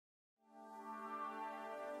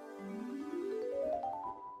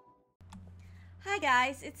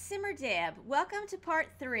guys, it's SimmerDeb. Welcome to part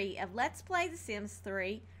 3 of Let's Play The Sims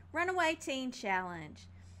 3 Runaway Teen Challenge.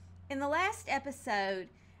 In the last episode,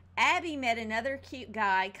 Abby met another cute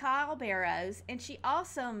guy, Kyle Barrows, and she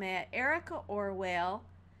also met Erica Orwell,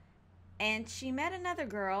 and she met another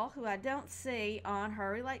girl who I don't see on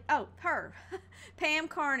her, her, Pam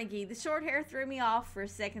Carnegie. The short hair threw me off for a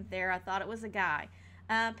second there. I thought it was a guy.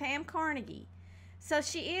 Pam Carnegie. So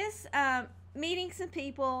she is meeting some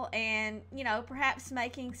people and, you know, perhaps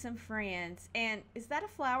making some friends. And is that a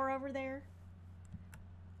flower over there?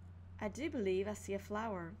 I do believe I see a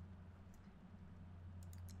flower.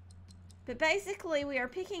 But basically, we are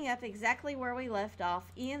picking up exactly where we left off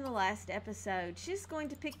in the last episode. She's going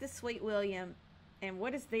to pick the Sweet William. And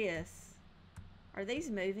what is this? Are these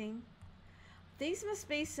moving? These must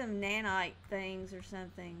be some nanite things or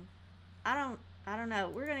something. I don't know.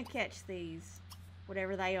 We're going to catch these,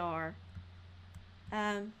 whatever they are.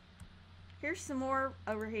 Here's some more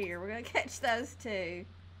over here. We're going to catch those too.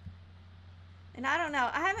 And I don't know.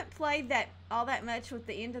 I haven't played all that much with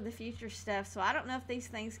the End of the Future stuff, so I don't know if these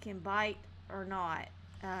things can bite or not.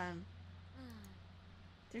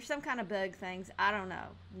 There's some kind of bug things. I don't know.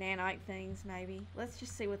 Nanite things, maybe. Let's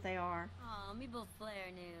just see what they are. Aw, me both flare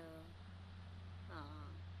new.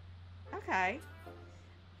 Aw. Okay.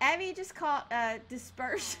 Abby just caught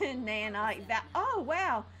dispersion nanite. Oh,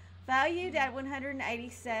 wow. Valued at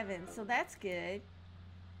 187, so that's good.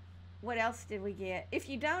 What else did we get? If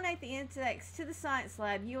you donate the insects to the science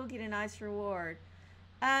lab, you will get a nice reward.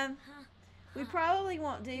 We probably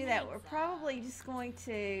won't do that. We're probably just going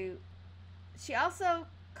to... She also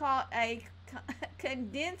caught a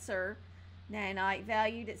condenser nanite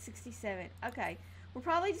valued at 67. Okay, we're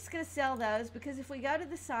probably just going to sell those because if we go to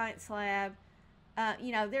the science lab,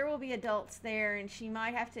 you know, there will be adults there and she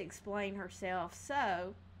might have to explain herself.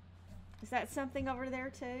 So... Is that something over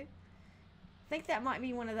there too? I think that might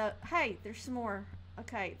be one of the... Hey, there's some more.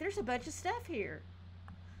 Okay, there's a bunch of stuff here.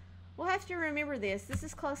 We'll have to remember this. This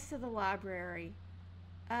is close to the library.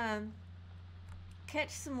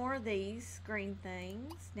 Catch some more of these green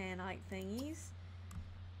things, nanite thingies.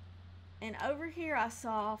 And over here I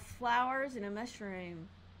saw flowers and a mushroom.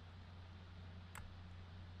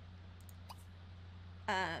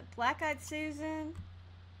 Black-eyed Susan.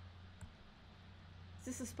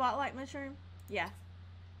 Is this a spotlight mushroom? Yeah.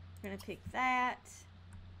 We're going to pick that.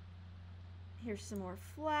 Here's some more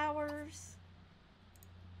flowers.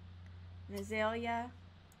 An azalea.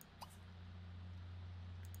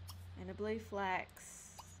 And a blue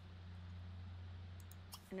flax.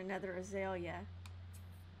 And another azalea.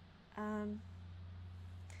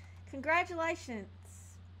 Congratulations.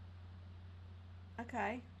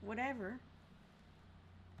 Okay, whatever.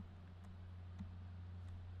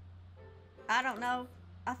 I don't know.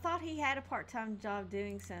 I thought he had a part-time job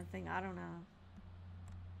doing something. I don't know.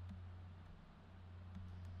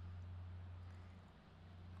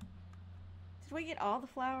 Did we get all the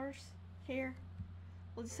flowers here?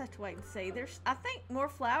 We'll just have to wait and see. I think more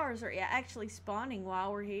flowers are actually spawning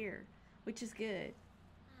while we're here, which is good.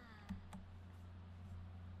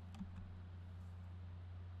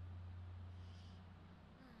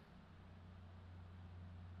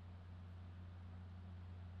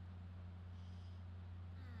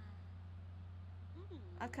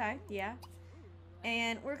 Okay, yeah.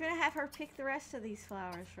 And we're going to have her pick the rest of these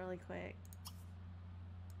flowers really quick.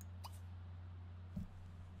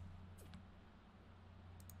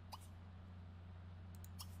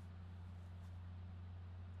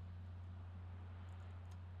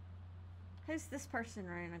 Who's this person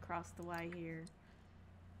running across the way here?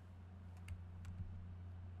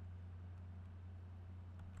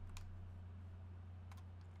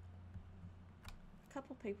 A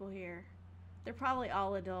couple people here. They're probably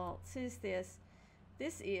all adults. Who's this?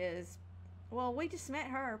 This is, well, we just met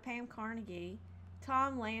her, Pam Carnegie,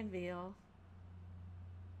 Tom Lanville,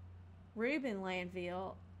 Ruben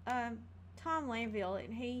Lanville, Tom Lanville,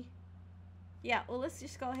 and he, yeah, well, let's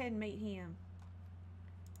just go ahead and meet him.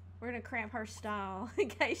 We're going to cramp her style in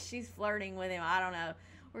case she's flirting with him. I don't know.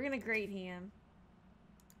 We're going to greet him.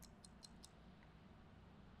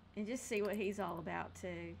 And just see what he's all about,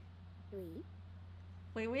 too.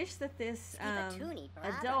 We wish that this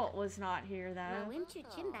adult was not here, though.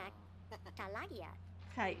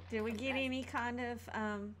 Okay, did we get any kind of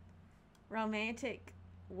romantic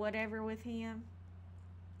whatever with him?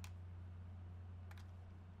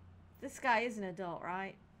 This guy is an adult,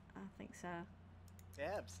 right? I think so.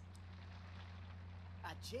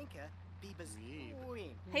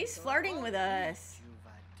 He's flirting with us.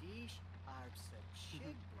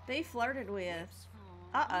 Be flirted with.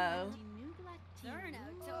 Uh-oh.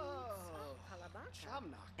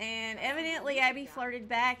 And evidently Abby flirted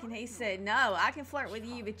back, and he said, no, I can flirt with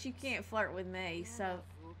you, but you can't flirt with me. So,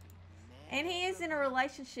 and he is in a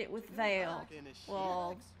relationship with Vale.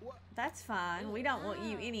 Well, that's fine. We don't want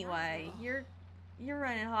you anyway. You're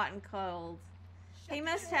running hot and cold. He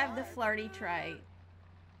must have the flirty trait.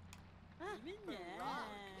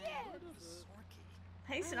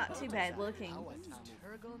 He's not too bad looking.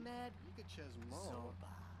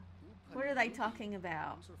 What are they talking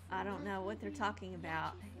about? I don't know what they're talking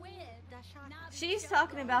about. She's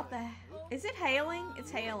talking about the... Is it hailing?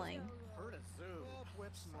 It's hailing.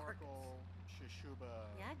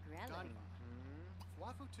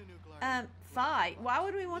 Fight. Why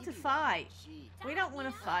would we want to fight? We don't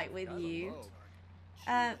want to fight with you.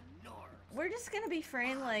 We're just going to be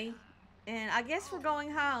friendly. And I guess we're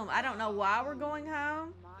going home. I don't know why we're going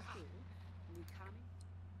home.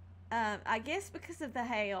 I guess because of the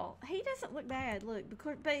hail. He doesn't look bad, look.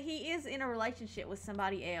 But he is in a relationship with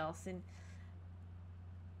somebody else. And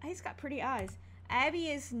he's got pretty eyes. Abby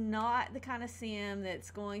is not the kind of sim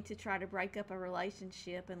that's going to try to break up a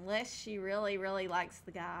relationship unless she really, really likes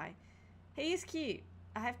the guy. He is cute.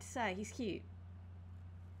 I have to say, he's cute.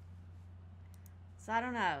 So I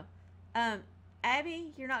don't know.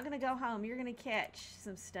 Abby, you're not going to go home. You're going to catch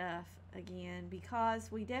some stuff again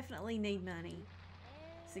because we definitely need money.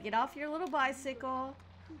 So get off your little bicycle.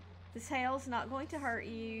 This hail's not going to hurt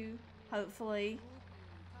you, hopefully.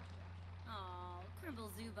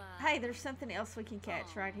 Hey, there's something else we can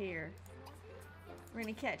catch right here. We're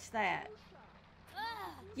going to catch that.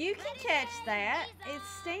 You can catch that. It's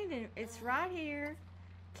standing. It's right here.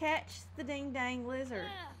 Catch the ding-dang lizard.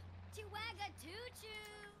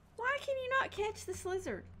 Why can you not catch this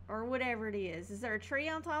lizard? Or whatever it is. Is there a tree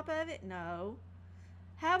on top of it? No.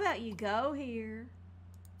 How about you go here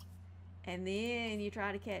and then you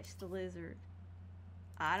try to catch the lizard?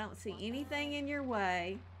 I don't see anything in your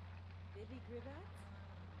way.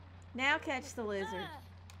 Now catch the lizard.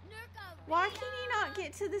 Why can you not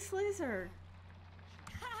get to this lizard?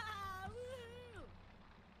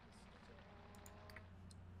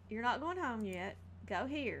 You're not going home yet. Go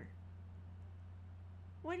here.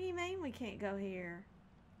 What do you mean we can't go here?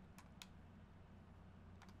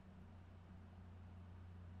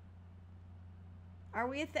 Are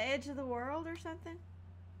we at the edge of the world or something?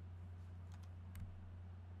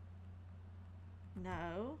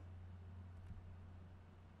 No.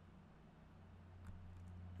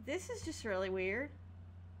 This is just really weird.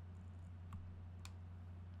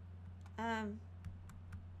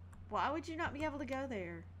 Why would you not be able to go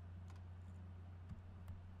there?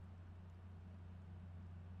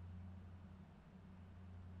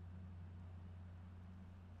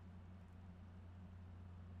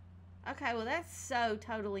 Okay, well that's so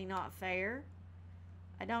totally not fair.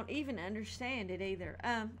 I don't even understand it either.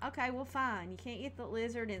 Okay, well fine. You can't get the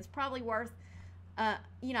lizard and it's probably worth,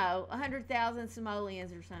 you know, 100,000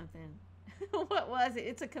 simoleons or something. What was it?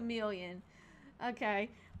 It's a chameleon. Okay.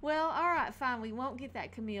 Well, alright, fine. We won't get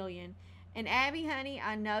that chameleon. And Abby, honey,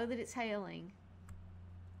 I know that it's hailing.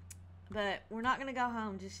 But we're not going to go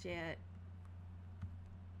home just yet.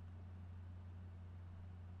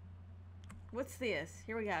 What's this?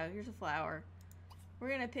 Here we go. Here's a flower. We're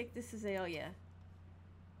going to pick this azalea.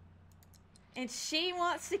 And she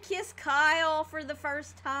wants to kiss Kyle for the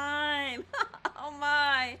first time. Oh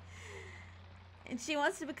my. And she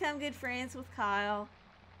wants to become good friends with Kyle.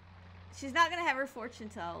 She's not going to have her fortune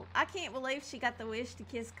told. I can't believe she got the wish to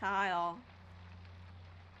kiss Kyle.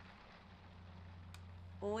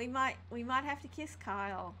 Well, we might have to kiss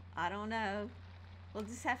Kyle. I don't know. We'll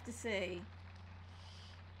just have to see.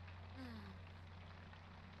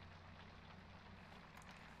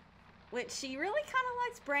 Which she really kind of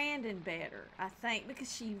likes Brandon better, I think,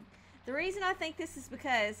 because the reason I think this is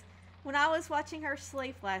because when I was watching her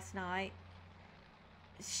sleep last night,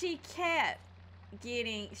 she kept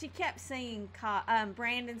seeing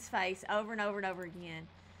Brandon's face over and over and over again.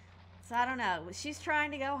 So I don't know. She's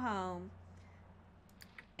trying to go home,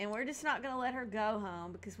 and we're just not going to let her go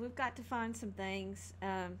home because we've got to find some things.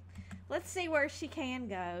 Let's see where she can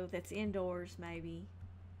go that's indoors, maybe.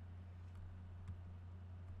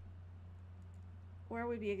 Where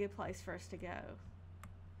would be a good place for us to go?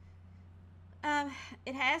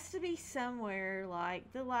 It has to be somewhere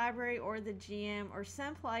like the library or the gym or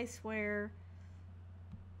someplace where,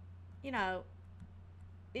 you know,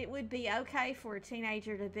 it would be okay for a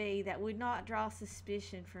teenager to be that would not draw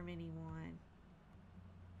suspicion from anyone.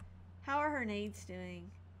 How are her needs doing?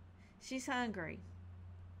 She's hungry.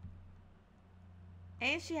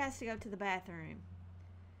 And she has to go to the bathroom.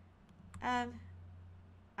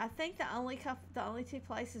 I think the only two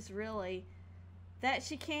places really That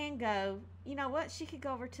she can go. You know what? She could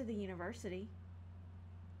go over to the university.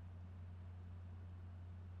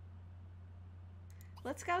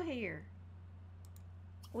 Let's go here.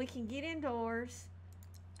 We can get indoors.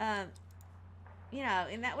 You know,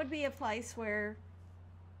 and that would be a place where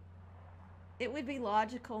it would be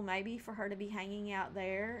logical maybe for her to be hanging out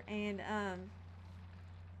there. And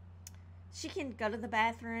she can go to the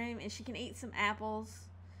bathroom and she can eat some apples.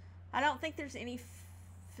 I don't think there's any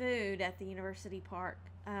food at the university park.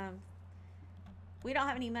 We don't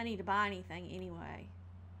have any money to buy anything anyway.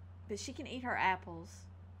 But she can eat her apples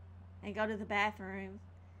and go to the bathroom.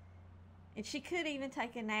 And she could even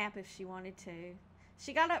take a nap if she wanted to.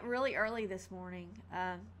 She got up really early this morning.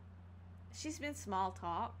 She's been small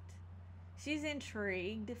talked. She's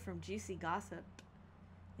intrigued from juicy gossip.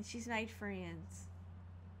 And she's made friends.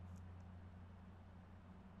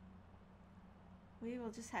 We will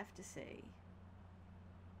just have to see.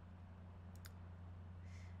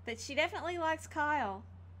 But she definitely likes Kyle.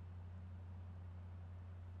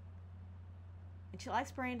 And she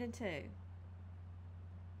likes Brandon too.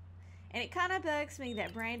 And it kind of bugs me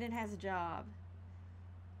that Brandon has a job.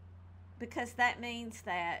 Because that means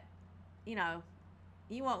that, you know,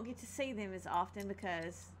 you won't get to see them as often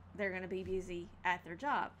because they're going to be busy at their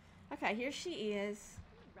job. Okay, here she is.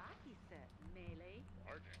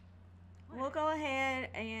 We'll go ahead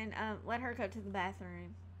and let her go to the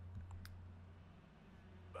bathroom.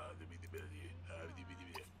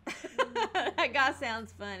 That guy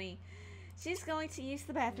sounds funny. She's going to use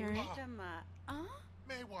the bathroom.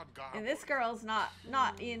 And this girl's not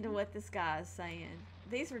into what this guy is saying.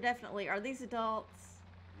 These are definitely, are these adults?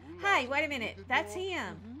 Hey, wait a minute. That's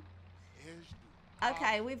him.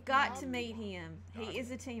 Okay, we've got to meet him. He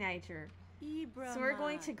is a teenager. So we're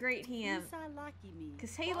going to greet him.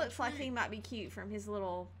 Because he looks like he might be cute from his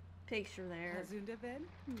little picture there.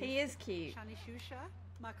 He is cute.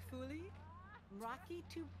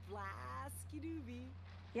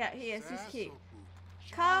 Yeah, he is. He's cute.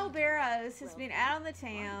 Kyle Barrows has been out on the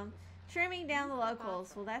town, trimming down the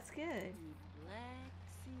locals. Well, that's good.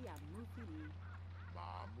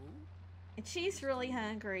 And she's really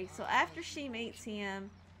hungry, so after she meets him,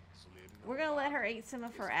 we're going to let her eat some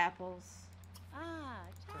of her apples.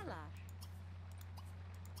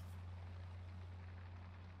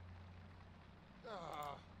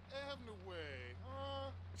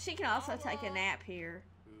 She can also take a nap here.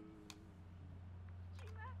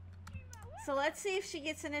 So let's see if she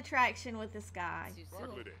gets an attraction with this guy.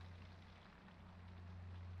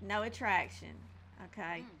 No attraction.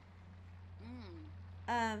 Okay.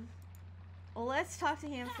 Well, let's talk to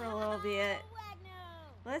him for a little bit.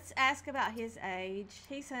 Let's ask about his age.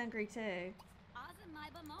 He's hungry too.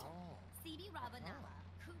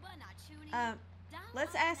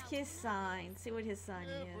 Let's ask his sign. See what his sign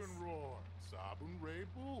is.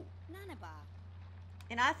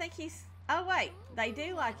 And I think he's... Oh, wait. They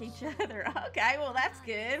do like each other. Okay, well, that's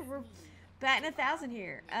good. We're batting 1,000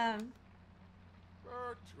 here.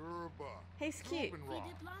 He's cute.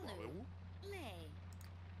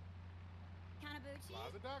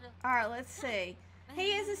 Alright, let's see.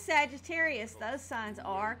 He is a Sagittarius. Those signs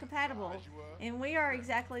are compatible. And we are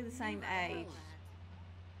exactly the same age.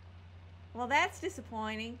 Well, that's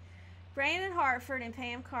disappointing. Brandon Hartford and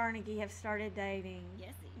Pam Carnegie have started dating.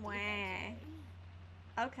 Wow.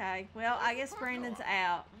 Okay, well, I guess Brandon's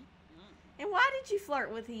out. And why did you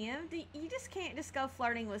flirt with him? You just can't just go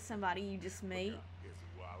flirting with somebody you just meet.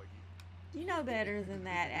 You know better than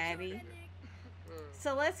that, Abby.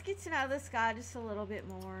 So let's get to know this guy just a little bit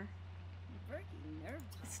more.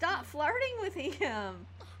 Stop flirting with him.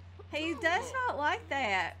 He does not like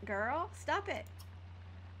that, girl. Stop it.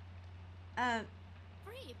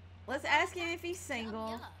 Let's ask him if he's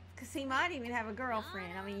single. Because he might even have a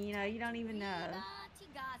girlfriend. I mean, you know, you don't even know.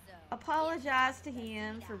 Apologize to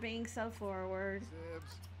him for being so forward.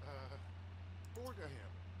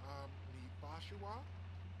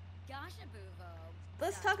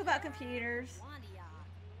 Let's talk about computers.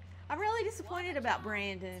 I'm really disappointed about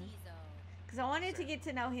Brandon. Because I wanted to get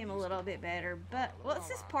to know him a little bit better. But what's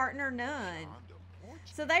his partner? None.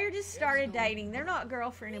 So they just started dating. They're not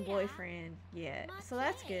girlfriend and boyfriend yet. So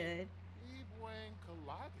that's good.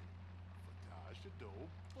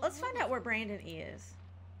 Let's find out where Brandon is.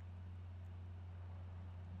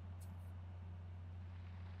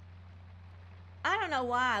 I don't know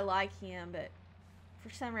why I like him, but for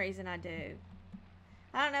some reason I do.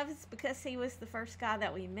 I don't know if it's because he was the first guy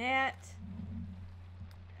that we met.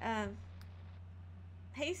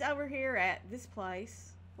 He's over here at this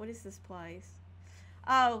place. What is this place?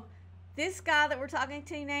 Oh, this guy that we're talking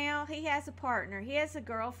to now, he has a partner. He has a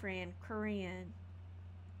girlfriend, Corinne.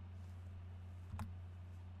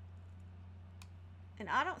 And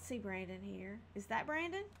I don't see Brandon here. Is that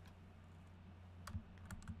Brandon?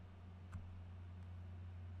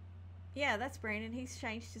 Yeah, that's Brandon. He's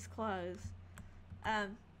changed his clothes.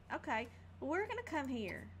 Okay. Well, we're going to come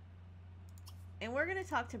here. And we're going to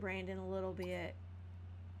talk to Brandon a little bit.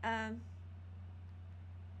 We're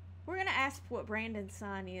going to ask what Brandon's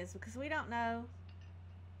sign is because we don't know.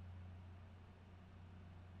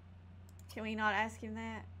 Can we not ask him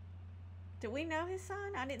that? Do we know his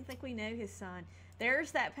sign? I didn't think we knew his sign.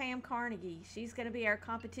 There's that Pam Carnegie. She's going to be our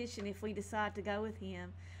competition if we decide to go with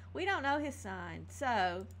him. We don't know his sign,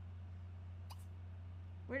 so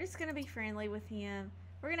we're just going to be friendly with him.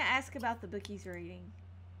 We're going to ask about the book he's reading.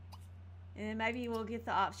 And then maybe we'll get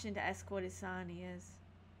the option to ask what his sign is.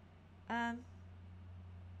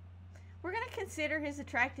 We're going to consider his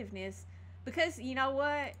attractiveness because, you know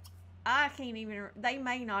what? I can't even... They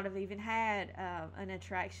may not have even had an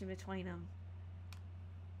attraction between them.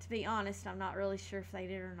 To be honest, I'm not really sure if they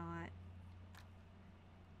did or not.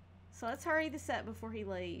 So let's hurry this up before he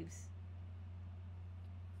leaves.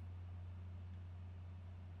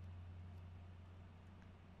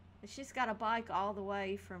 She's got a bike all the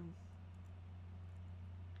way from...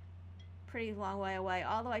 Pretty long way away.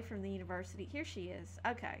 All the way from the university. Here she is.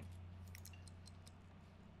 Okay.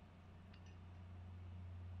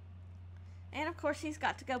 And of course he's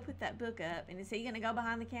got to go put that book up. And is he going to go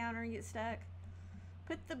behind the counter and get stuck?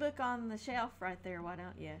 Put the book on the shelf right there, why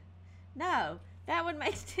don't you? No, that would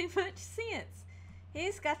make too much sense.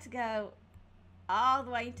 He's got to go all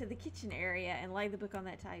the way into the kitchen area and lay the book on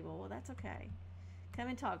that table. Well, that's okay. Come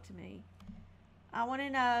and talk to me. I want to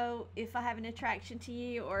know if I have an attraction to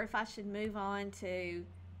you or if I should move on to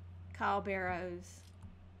Kyle Barrows.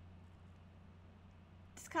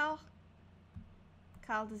 Does Kyle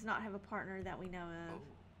does not have a partner that we know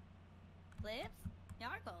of. Flips,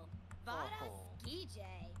 Narkle, Vada, Skij,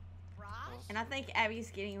 Rosh. And I think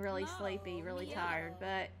Abby's getting really sleepy, really tired,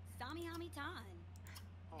 but... Sami Hamitan.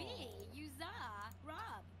 B, Yuza,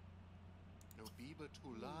 Rob. No Biba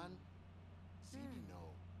Tulan.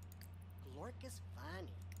 Sibino. Glorcus Fani.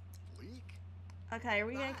 Bleak. Okay, are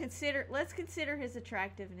we going to consider... Let's consider his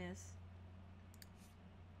attractiveness.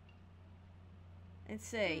 And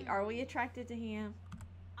see, are we attracted to him?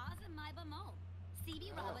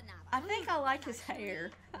 I think I like his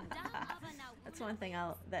hair. That's one thing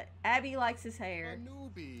that Abby likes his hair.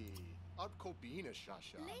 Anubi. Adkobina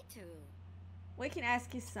Shasha. We can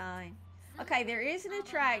ask his sign. Okay, there is an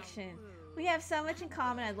attraction. We have so much in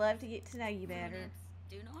common. I'd love to get to know you better.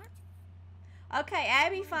 Okay,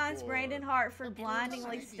 Abby finds Brandon Hartford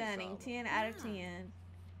blindingly stunning. 10 out of 10.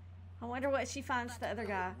 I wonder what she finds the other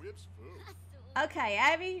guy. Okay,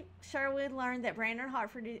 Abby Sherwood learned that Brandon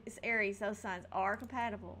Hartford is Aries. Those signs are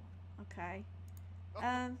compatible. Okay.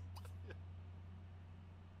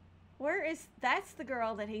 Where is... That's the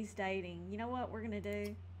girl that he's dating. You know what we're going to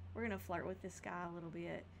do? We're going to flirt with this guy a little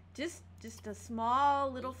bit. Just a small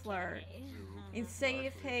little flirt. And see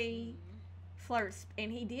if he flirts.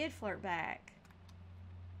 And he did flirt back.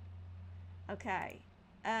 Okay.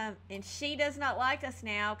 And she does not like us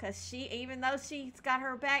now because even though she's got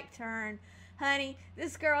her back turned... Honey,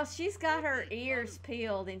 this girl, she's got her ears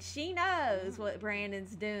peeled and she knows what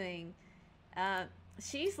Brandon's doing.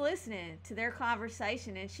 She's listening to their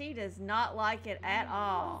conversation and she does not like it at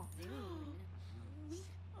all.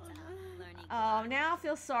 Oh, now I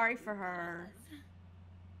feel sorry for her.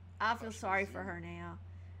 I feel sorry for her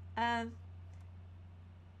now.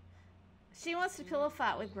 She wants to pillow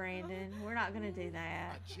fight with Brandon. We're not going to do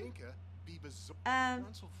that.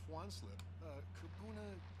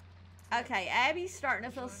 Okay, Abby's starting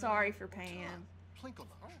to feel sorry for Pam.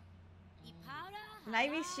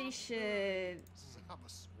 Maybe she should...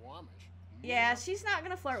 Yeah, she's not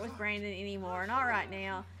going to flirt with Brandon anymore. Not right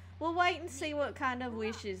now. We'll wait and see what kind of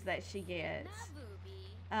wishes that she gets.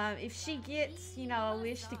 If she gets, you know, a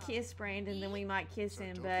wish to kiss Brandon, then we might kiss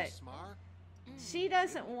him. But she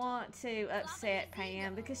doesn't want to upset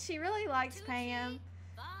Pam because she really likes Pam.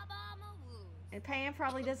 And Pam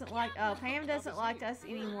probably doesn't like... Oh, Pam doesn't like us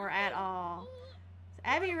anymore at all. So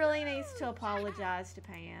Abby really needs to apologize to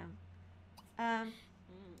Pam.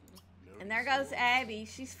 And there goes Abby.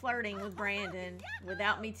 She's flirting with Brandon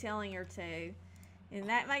without me telling her to. And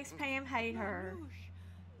that makes Pam hate her.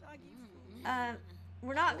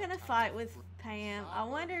 We're not going to fight with Pam. I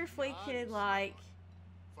wonder if we could, like,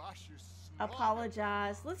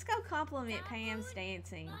 apologize. Let's go compliment Pam's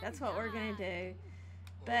dancing. That's what we're going to do.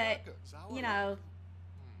 But, you know,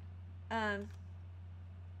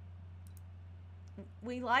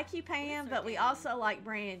 we like you, Pam, but we also like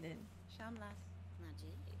Brandon.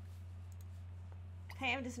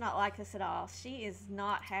 Pam does not like us at all. She is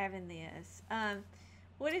not having this.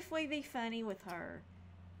 What if we be funny with her?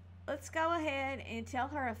 Let's go ahead and tell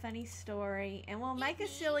her a funny story, and we'll make a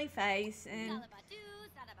silly face, and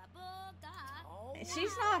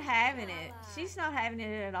she's not having it. She's not having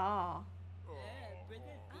it at all.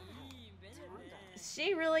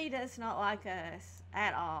 She really does not like us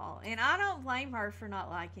at all, and I don't blame her for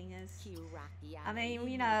not liking us. I mean,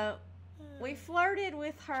 you know, we flirted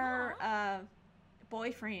with her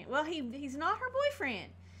boyfriend. Well, he's not her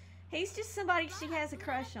boyfriend. He's just somebody she has a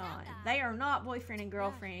crush on. They are not boyfriend and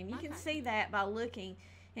girlfriend. You can see that by looking,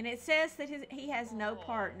 and it says that he has no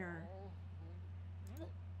partner.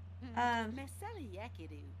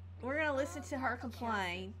 We're gonna listen to her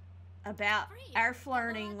complain about our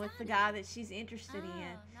flirting with the guy that she's interested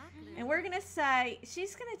in. And we're going to say,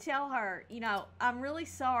 she's going to tell her, you know, I'm really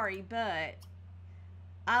sorry, but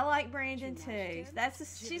I like Brandon too.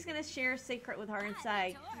 She's going to share a secret with her and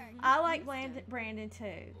say, I like Brandon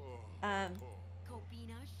too.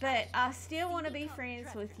 But I still want to be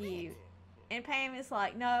friends with you. And Pam is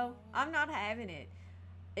like, no, I'm not having it.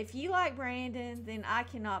 If you like Brandon, then I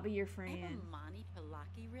cannot be your friend.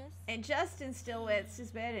 And Justin still wets his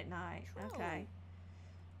bed at night. Okay.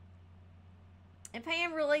 And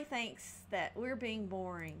Pam really thinks that we're being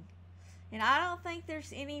boring. And I don't think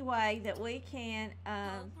there's any way that we can,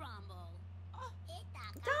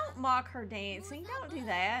 don't mock her dancing. Don't do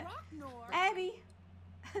that. Abby,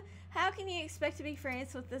 how can you expect to be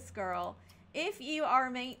friends with this girl if you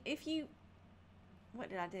what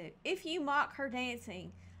did I do? If you mock her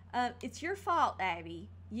dancing, it's your fault, Abby.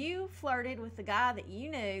 You flirted with the guy that you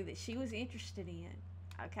knew that she was interested in,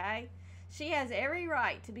 okay? She has every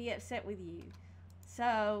right to be upset with you.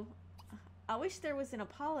 So, I wish there was an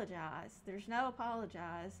apologize. There's no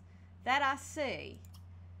apologize that I see.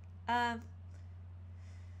 I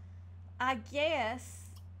guess,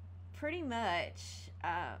 pretty much,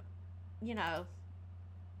 you know,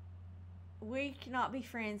 we cannot be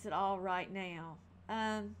friends at all right now.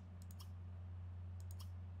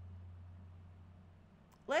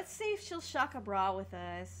 Let's see if she'll shaka bra with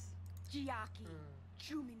us.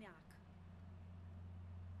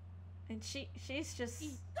 And she's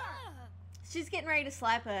getting ready to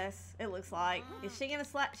slap us, it looks like. Is she gonna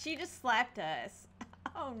slap? She just slapped us.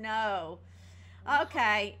 Oh no.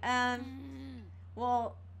 Okay,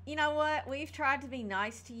 well, you know what? We've tried to be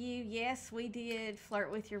nice to you. Yes, we did flirt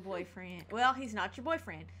with your boyfriend. Well, he's not your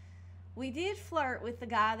boyfriend. We did flirt with the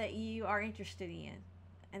guy that you are interested in.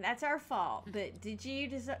 And that's our fault. But did we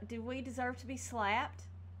deserve to be slapped?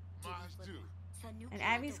 And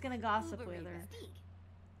Abby's gonna gossip with her.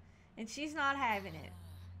 And she's not having it.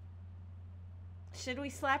 Should we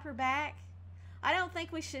slap her back? I don't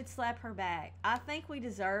think we should slap her back. I think we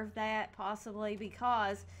deserve that, possibly,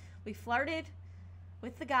 because we flirted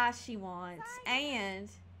with the guy she wants, and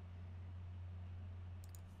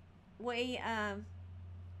we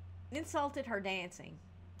insulted her dancing.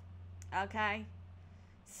 Okay?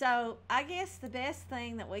 So, I guess the best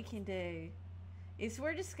thing that we can do is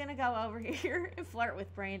we're just going to go over here and flirt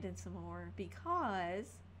with Brandon some more, because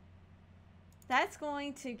that's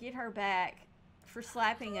going to get her back for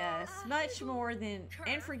slapping us much more than,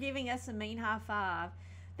 and for giving us a mean high five.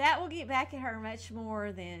 That will get back at her much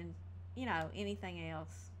more than, you know, anything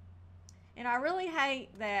else. And I really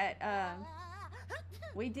hate that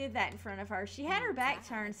we did that in front of her. She had her back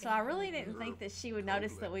turned, so I really didn't think that she would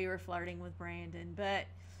notice that we were flirting with Brandon. But,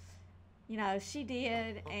 you know, she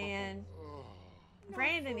did, and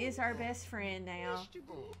Brandon is our best friend now.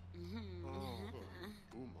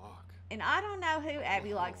 And I don't know who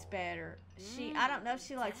Abby likes better. I don't know if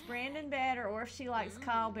she likes Brandon better or if she likes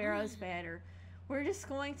Kyle Barrows better. We're just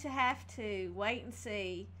going to have to wait and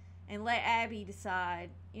see and let Abby decide,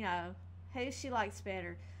 you know, who she likes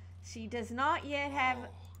better. She does not yet have,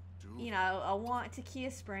 you know, a want to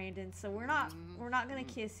kiss Brandon, so we're not going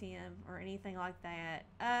to kiss him or anything like that.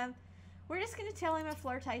 We're just going to tell him a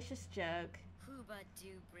flirtatious joke.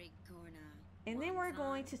 And then we're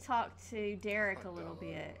going to talk to Derek a little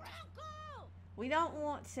bit. We don't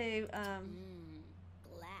want to,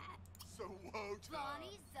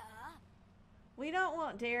 we don't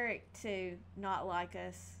want Derek to not like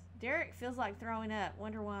us. Derek feels like throwing up.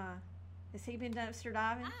 Wonder why. Has he been dumpster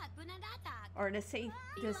diving? Or does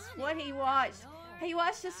what he watched? He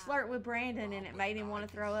watched us flirt with Brandon and it made him want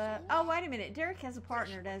to throw up. Oh, wait a minute. Derek has a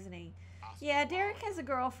partner, doesn't he? Yeah, Derek has a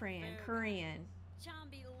girlfriend, Korean.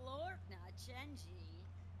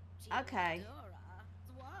 Okay.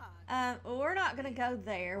 We're not going to go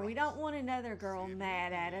there. We don't want another girl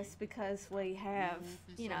mad at us because we have,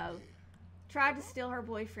 you know, tried to steal her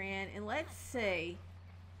boyfriend. And let's see.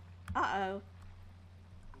 Uh-oh.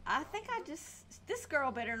 I think this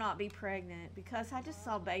girl better not be pregnant because I just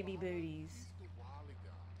saw baby booties.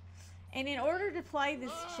 And in order to play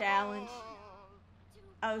this challenge,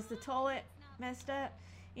 oh, is the toilet messed up?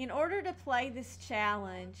 In order to play this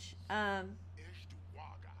challenge, I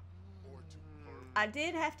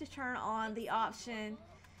did have to turn on the option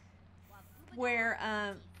where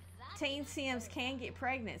teen Sims can get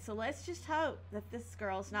pregnant. So let's just hope that this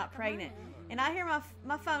girl's not pregnant. And I hear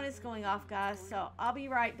my phone is going off, guys, so I'll be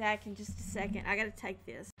right back in just a second. I gotta take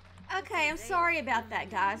this. Okay, I'm sorry about that,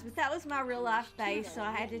 guys, but that was my real life base, so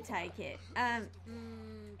I had to take it. And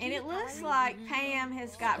it looks like Pam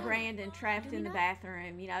has got Brandon trapped in the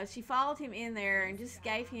bathroom. You know, she followed him in there and just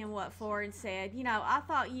gave him what for and said, you know, I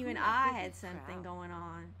thought you and I had something going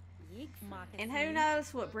on. And who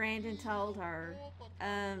knows what Brandon told her.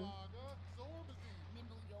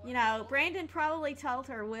 You know, Brandon probably told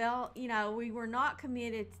her, well, you know, we were not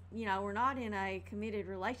committed, you know, we're not in a committed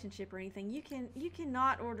relationship or anything. You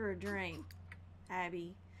cannot order a drink,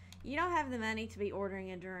 Abby. You don't have the money to be ordering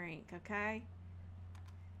a drink, okay?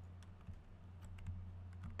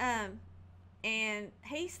 And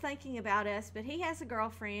he's thinking about us, but he has a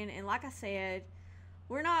girlfriend, and like I said,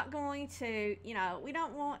 we're not going to, you know, we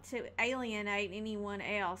don't want to alienate anyone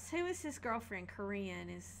else. Who is his girlfriend? Korean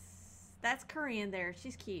that's Korean there.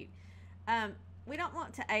 She's cute. We don't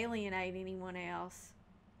want to alienate anyone else.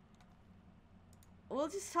 We'll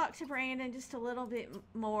just talk to Brandon just a little bit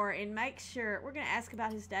more and make sure. We're going to ask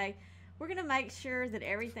about his day. We're going to make sure that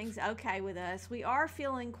everything's okay with us. We are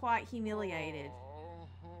feeling quite humiliated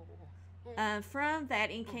from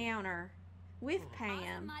that encounter with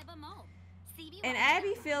Pam. And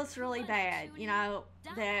Abby feels really bad, you know,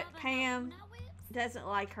 that Pam doesn't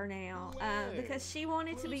like her now because she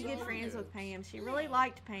wanted to be good friends with Pam. She really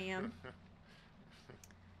liked Pam.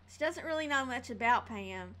 She doesn't really know much about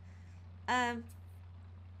Pam. That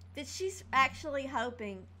she's actually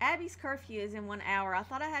hoping. Abby's curfew is in 1 hour. I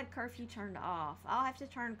thought I had curfew turned off. I'll have to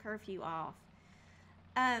turn curfew off.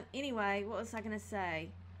 Anyway, what was I going to say?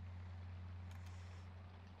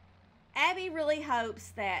 Abby really hopes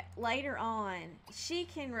that later on she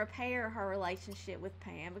can repair her relationship with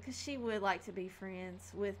Pam because she would like to be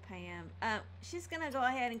friends with Pam. She's going to go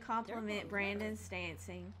ahead and compliment Brandon's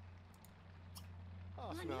dancing.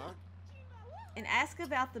 And ask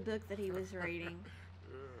about the book that he was reading.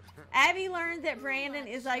 Abby learned that Brandon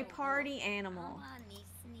is a party animal.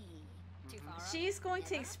 She's going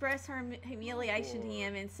to express her humiliation to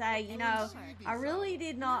him and say, you know, I really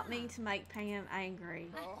did not mean to make Pam angry.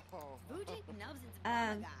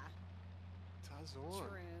 And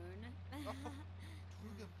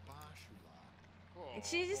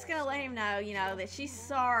she's just going to let him know, you know, that she's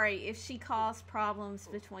sorry if she caused problems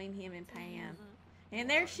between him and Pam. And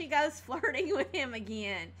there she goes flirting with him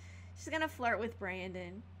again. She's going to flirt with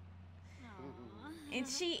Brandon. And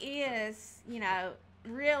she is, you know,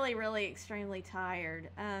 really, really extremely tired.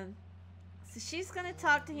 So she's going to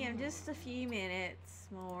talk to him just a few minutes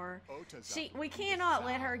more. We cannot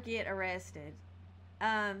let her get arrested.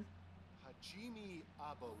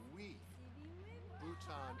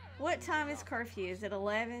 What time is curfew? Is it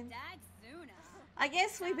 11? I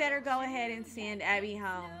guess we better go ahead and send Abby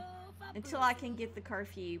home until I can get the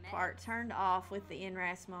curfew part turned off with the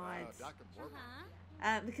NRAS mods.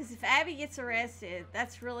 Because if Abby gets arrested,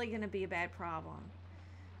 that's really going to be a bad problem.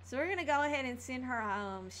 So we're going to go ahead and send her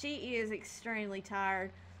home. She is extremely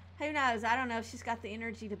tired. Who knows? I don't know if she's got the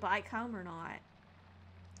energy to bike home or not.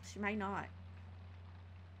 She may not.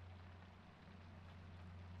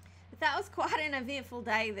 But that was quite an eventful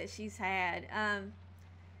day that she's had.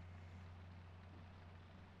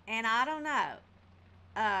 And I don't know.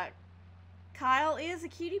 Kyle is a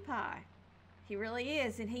cutie pie. He really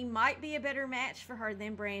is. And he might be a better match for her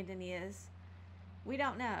than Brandon is. We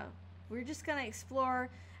don't know. We're just going to explore.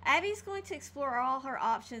 Abby's going to explore all her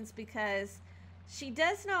options because she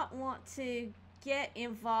does not want to get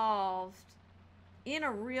involved in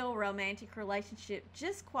a real romantic relationship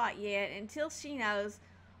just quite yet until she knows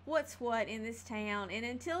what's what in this town and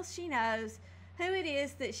until she knows who it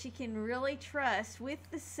is that she can really trust with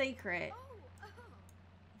the secret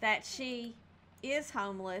that she is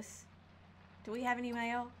homeless. Do we have any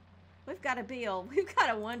mail? We've got a bill. We've got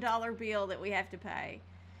a $1 bill that we have to pay.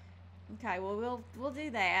 Okay, well, we'll do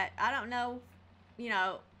that. I don't know, you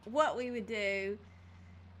know, what we would do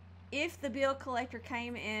if the bill collector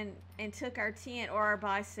came in and took our tent or our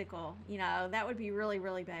bicycle. You know, that would be really,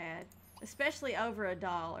 really bad, especially over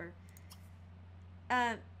 $1.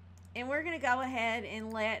 And we're going to go ahead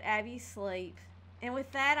and let Abby sleep. And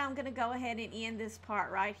with that, I'm going to go ahead and end this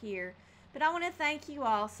part right here. But I want to thank you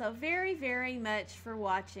all so very, very much for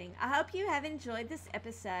watching. I hope you have enjoyed this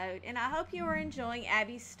episode, and I hope you are enjoying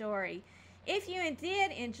Abby's story. If you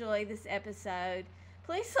did enjoy this episode,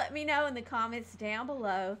 please let me know in the comments down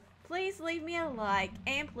below. Please leave me a like,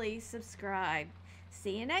 and please subscribe.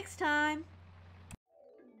 See you next time.